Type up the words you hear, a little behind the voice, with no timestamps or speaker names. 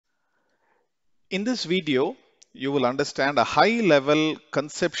In this video, you will understand a high-level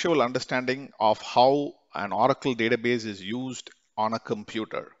conceptual understanding of how an Oracle database is used on a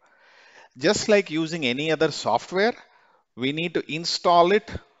computer. Just like using any other software, we need to install it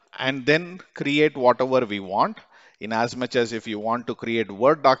and then create whatever we want. In as much as if you want to create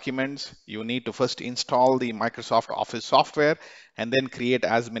Word documents, you need to first install the Microsoft Office software and then create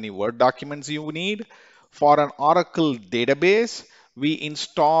as many Word documents you need. For an Oracle database, we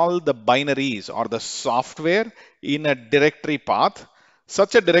install the binaries or the software in a directory path.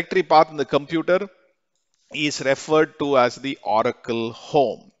 Such a directory path in the computer is referred to as the Oracle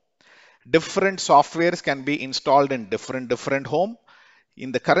home. Different softwares can be installed in different home.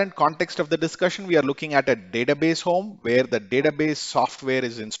 In the current context of the discussion, we are looking at a database home where the database software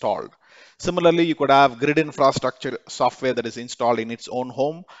is installed. Similarly, you could have grid infrastructure software that is installed in its own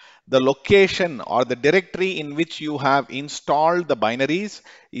home. The location or the directory in which you have installed the binaries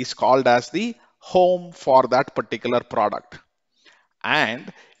is called as the home for that particular product.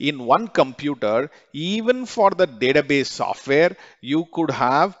 And in one computer, even for the database software, you could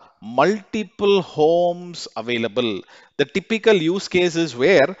have multiple homes available. The typical use case is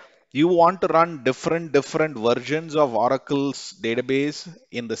where you want to run different versions of Oracle's database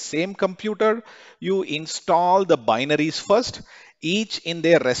in the same computer. You install the binaries first, each in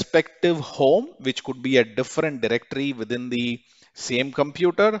their respective home, which could be a different directory within the same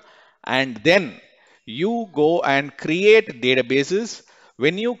computer. And then you go and create databases.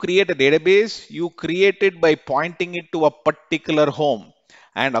 When you create a database, you create it by pointing it to a particular home.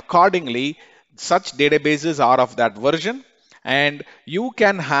 And accordingly, such databases are of that version. And you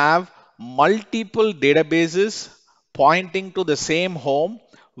can have multiple databases pointing to the same home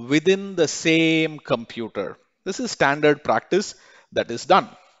within the same computer. This is standard practice that is done.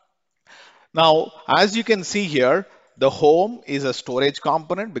 Now, as you can see here, the home is a storage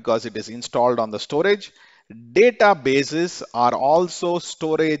component because it is installed on the storage. Databases are also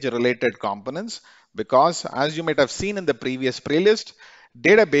storage related components because, as you might have seen in the previous playlist,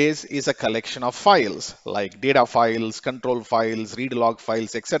 database is a collection of files like data files, control files, read log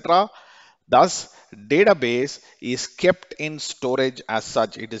files, etc. Thus, database is kept in storage as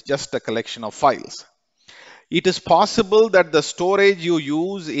such. It is just a collection of files. It is possible that the storage you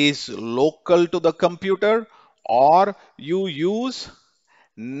use is local to the computer, or you use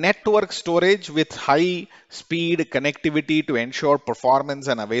network storage with high speed connectivity to ensure performance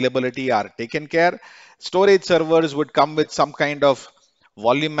and availability are taken care. Storage servers would come with some kind of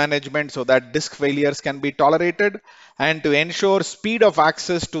volume management so that disk failures can be tolerated, and to ensure speed of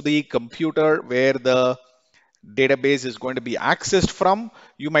access to the computer where the database is going to be accessed from,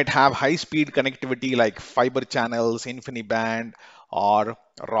 you might have high speed connectivity like fiber channels, InfiniBand, or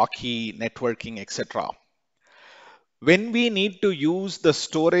Rocky networking, etc. When we need to use the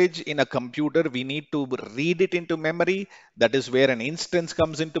storage in a computer, we need to read it into memory. That is where an instance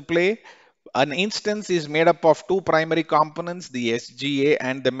comes into play. An instance is made up of two primary components, the SGA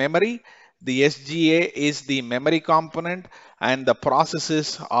and the memory. The SGA is the memory component, and the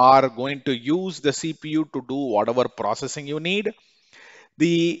processes are going to use the CPU to do whatever processing you need.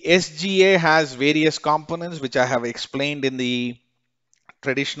 The SGA has various components, which I have explained in the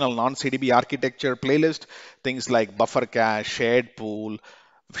traditional non-CDB architecture playlist. Things like buffer cache, shared pool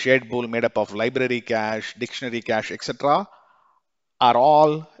made up of library cache, dictionary cache, etc. are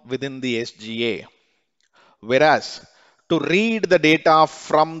all within the SGA. Whereas to read the data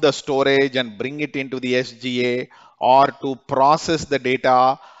from the storage and bring it into the SGA, or to process the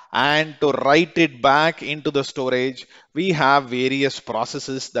data and to write it back into the storage, we have various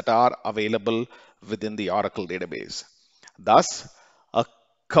processes that are available within the Oracle database. Thus, a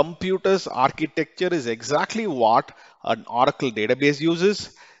computer's architecture is exactly what an Oracle database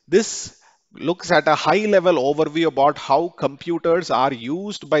uses. This looks at a high level overview about how computers are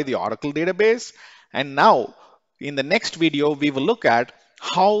used by the Oracle database. And now in the next video, we will look at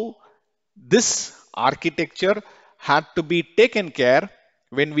how this architecture had to be taken care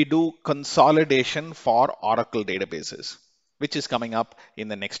when we do consolidation for Oracle databases, which is coming up in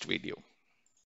the next video.